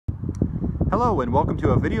Hello and welcome to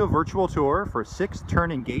a video virtual tour for 6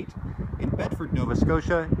 Ternan Gate in Bedford, Nova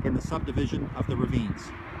Scotia in the subdivision of the Ravines.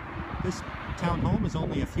 This townhome is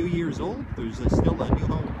only a few years old. There's still a New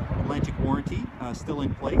Home Atlantic warranty still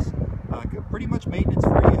in place. Pretty much maintenance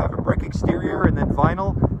free. You have a brick exterior and then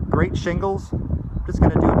vinyl, great shingles. I'm just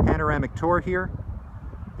going to do a panoramic tour here.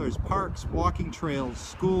 There's parks, walking trails,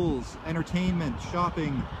 schools, entertainment,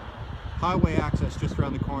 shopping, highway access just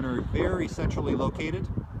around the corner, very centrally located.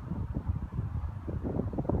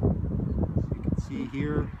 See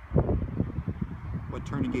here what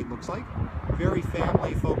Ternan Gate looks like. Very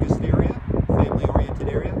family focused area, family oriented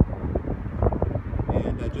area,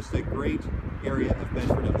 and just a great area of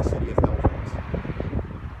Bedford, of the city of Halifax.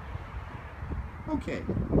 Okay,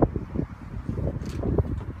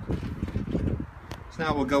 so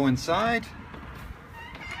now we'll go inside.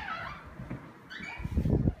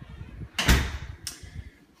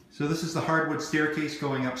 So this is the hardwood staircase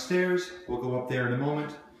going upstairs. We'll go up there in a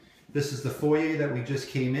moment. This is the foyer that we just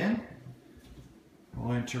came in.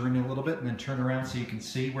 I'll enter in a little bit and then turn around so you can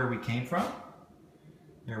see where we came from.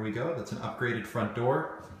 There we go, that's an upgraded front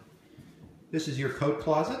door. This is your coat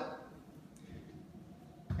closet.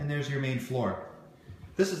 And there's your main floor.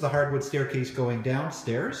 This is the hardwood staircase going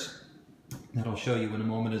downstairs. That I'll show you in a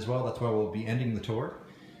moment as well. That's where we'll be ending the tour.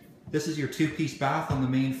 This is your two-piece bath on the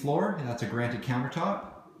main floor, and that's a granite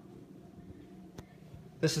countertop.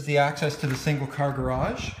 This is the access to the single-car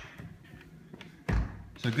garage.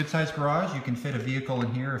 So a good sized garage, you can fit a vehicle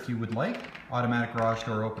in here if you would like. Automatic garage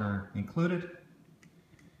door opener included.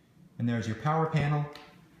 And there's your power panel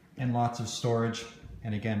and lots of storage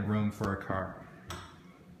and again room for a car.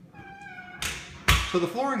 So the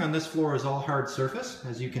flooring on this floor is all hard surface,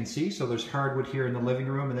 as you can see. So there's hardwood here in the living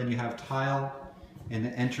room, and then you have tile in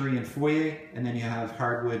the entry and foyer, and then you have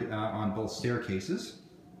hardwood on both staircases.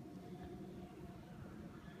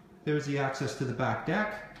 There's the access to the back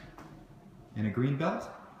deck and a green belt.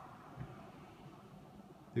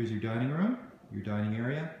 There's your dining room, your dining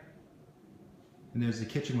area. And there's the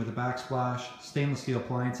kitchen with a backsplash, stainless steel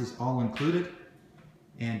appliances all included,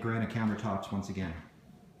 and granite countertops once again.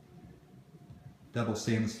 Double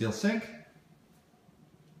stainless steel sink.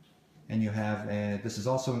 And you have, this is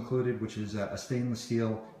also included, which is a stainless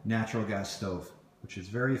steel natural gas stove, which is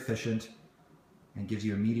very efficient and gives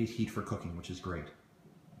you immediate heat for cooking, which is great.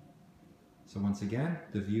 So once again,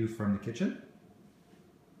 the view from the kitchen.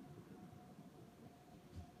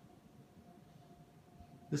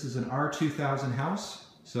 This is an R2000 house,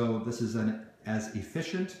 so this is as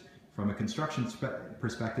efficient from a construction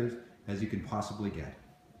perspective as you can possibly get.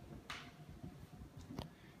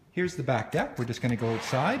 Here's the back deck. We're just going to go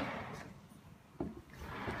outside,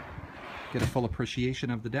 get a full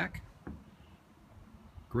appreciation of the deck.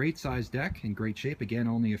 Great sized deck, in great shape, again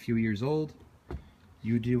only a few years old.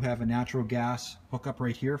 You do have a natural gas hookup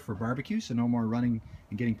right here for barbecue, so no more running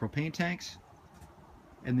and getting propane tanks.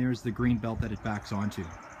 And there's the green belt that it backs onto.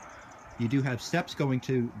 You do have steps going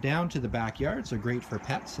down to the backyard, so great for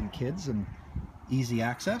pets and kids and easy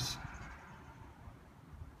access.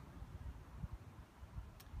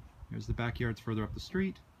 There's the backyards further up the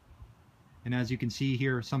street. And as you can see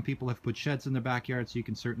here, some people have put sheds in their backyard, so you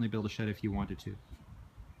can certainly build a shed if you wanted to.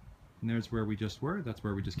 And there's where we just were, that's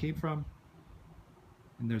where we just came from.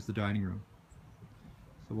 And there's the dining room.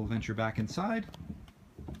 So we'll venture back inside.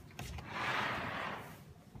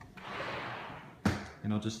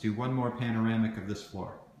 And I'll just do one more panoramic of this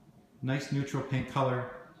floor. Nice neutral pink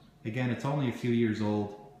color. Again, it's only a few years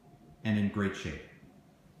old and in great shape.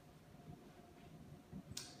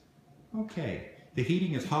 Okay, the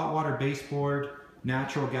heating is hot water baseboard,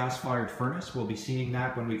 natural gas fired furnace. We'll be seeing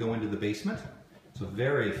that when we go into the basement. So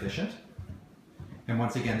very efficient. And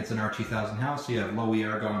once again, it's an R2000 house, so you have low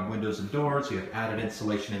ergon windows and doors, you have added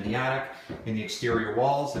insulation in the attic, in the exterior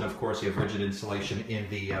walls, and of course you have rigid insulation in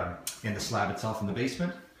the slab itself in the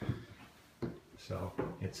basement. So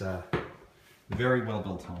it's a very well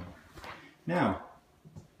built home. Now,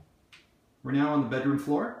 we're now on the bedroom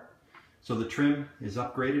floor. So the trim is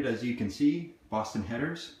upgraded, as you can see, Boston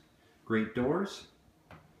headers, great doors.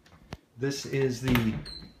 This is the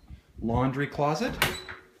laundry closet.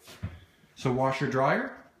 So washer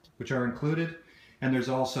dryer, which are included, and there's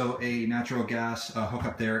also a natural gas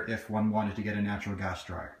hookup there if one wanted to get a natural gas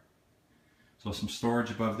dryer. So some storage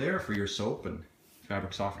above there for your soap and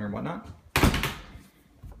fabric softener and whatnot.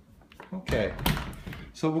 Okay,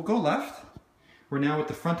 so we'll go left. We're now at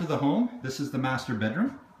the front of the home. This is the master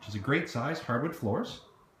bedroom, which is a great size, hardwood floors.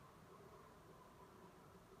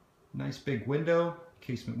 Nice big window,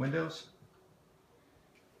 casement windows.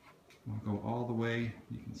 We'll go all the way,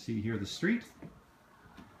 you can see here the street,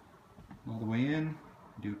 all the way in,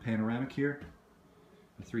 Do a panoramic here,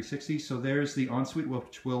 a 360. So there's the ensuite,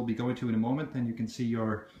 which we'll be going to in a moment. Then you can see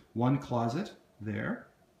your one closet there.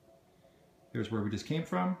 Here's where we just came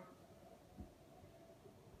from.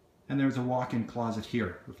 And there's a walk-in closet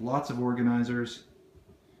here with lots of organizers,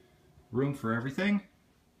 room for everything.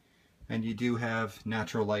 And you do have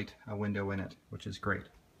natural light, a window in it, which is great.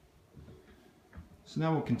 So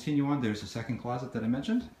now we'll continue on. There's a second closet that I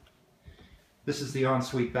mentioned. This is the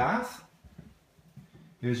ensuite bath.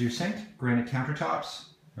 There's your sink, granite countertops,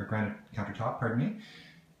 or granite countertop, pardon me.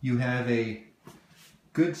 You have a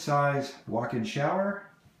good size walk-in shower,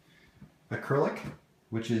 acrylic,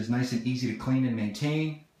 which is nice and easy to clean and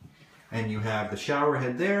maintain. And you have the shower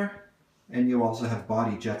head there, and you also have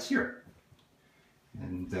body jets here.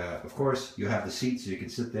 And of course, you have the seat so you can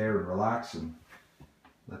sit there and relax and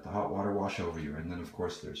let the hot water wash over you. And then of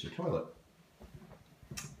course, there's your toilet.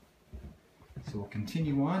 So we'll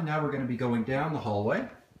continue on. Now we're going to be going down the hallway.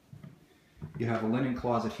 You have a linen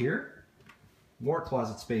closet here, more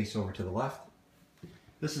closet space over to the left.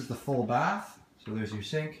 This is the full bath. So there's your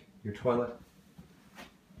sink, your toilet,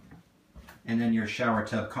 and then your shower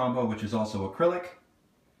tub combo, which is also acrylic.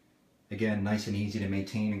 Again, nice and easy to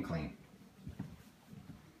maintain and clean.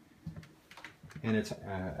 And it's,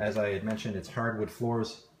 as I had mentioned, it's hardwood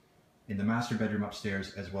floors in the master bedroom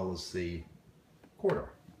upstairs as well as the corridor.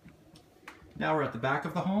 Now we're at the back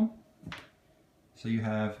of the home. So you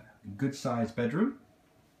have a good sized bedroom.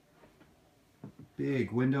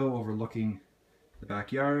 Big window overlooking the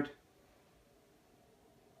backyard.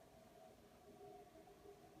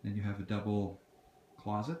 Then you have a double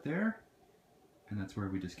closet there. And that's where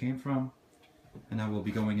we just came from. And now we'll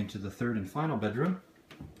be going into the third and final bedroom.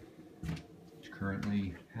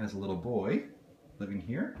 Currently has a little boy living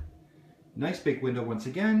here. Nice big window once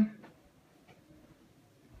again,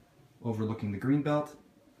 overlooking the greenbelt,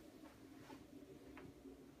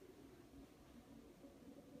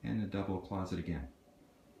 and a double closet again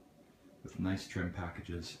with nice trim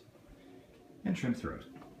packages and trim throughout.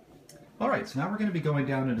 Alright, so now we're going to be going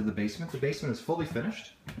down into the basement. The basement is fully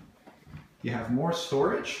finished. You have more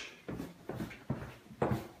storage,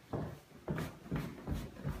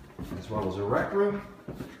 as well as a rec room,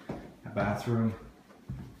 a bathroom,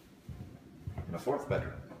 and a fourth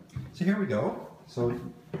bedroom. So here we go. So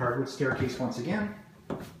hardwood staircase once again.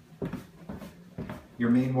 Your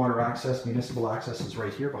main water access, municipal access is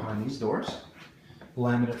right here behind these doors.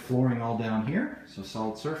 Laminate flooring all down here, so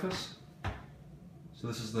solid surface. So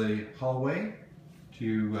this is the hallway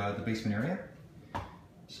to the basement area.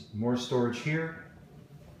 More storage here.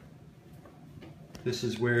 This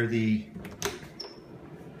is where the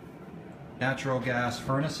natural gas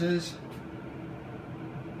furnaces,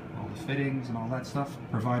 all the fittings and all that stuff,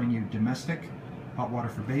 providing you domestic hot water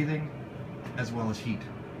for bathing, as well as heat.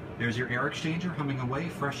 There's your air exchanger humming away,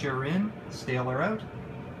 fresh air in, stale air out,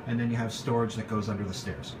 and then you have storage that goes under the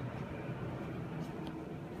stairs.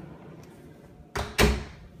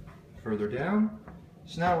 Further down,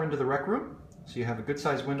 so now we're into the rec room. So you have a good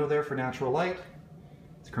sized window there for natural light.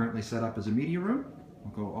 It's currently set up as a media room.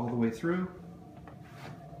 We'll go all the way through.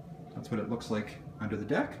 That's what it looks like under the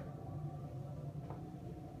deck.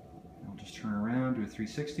 I'll just turn around, do a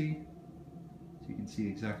 360, so you can see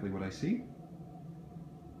exactly what I see.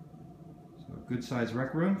 So a good sized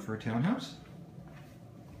rec room for a townhouse.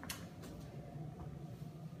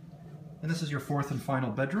 And this is your fourth and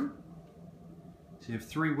final bedroom. So you have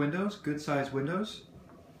 3 windows, good sized windows.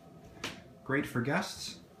 Great for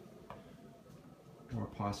guests, or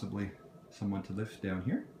possibly someone to live down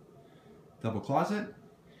here. Double closet.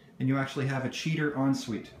 And you actually have a cheater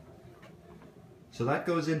ensuite. So that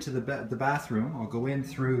goes into the bathroom. I'll go in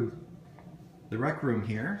through the rec room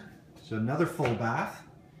here. So another full bath.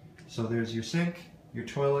 So there's your sink, your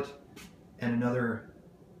toilet, and another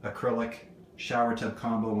acrylic shower tub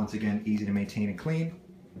combo. Once again, easy to maintain and clean.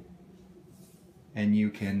 And you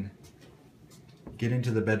can get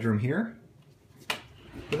into the bedroom here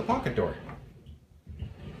with a pocket door.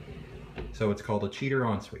 So it's called a cheater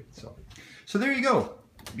ensuite. So there you go.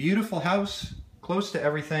 Beautiful house, close to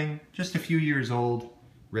everything, just a few years old,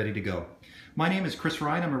 ready to go. My name is Chris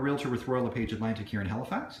Ryan. I'm a realtor with Royal LePage Atlantic here in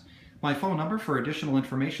Halifax. My phone number for additional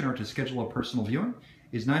information or to schedule a personal viewing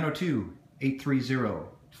is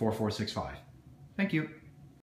 902-830-4465. Thank you.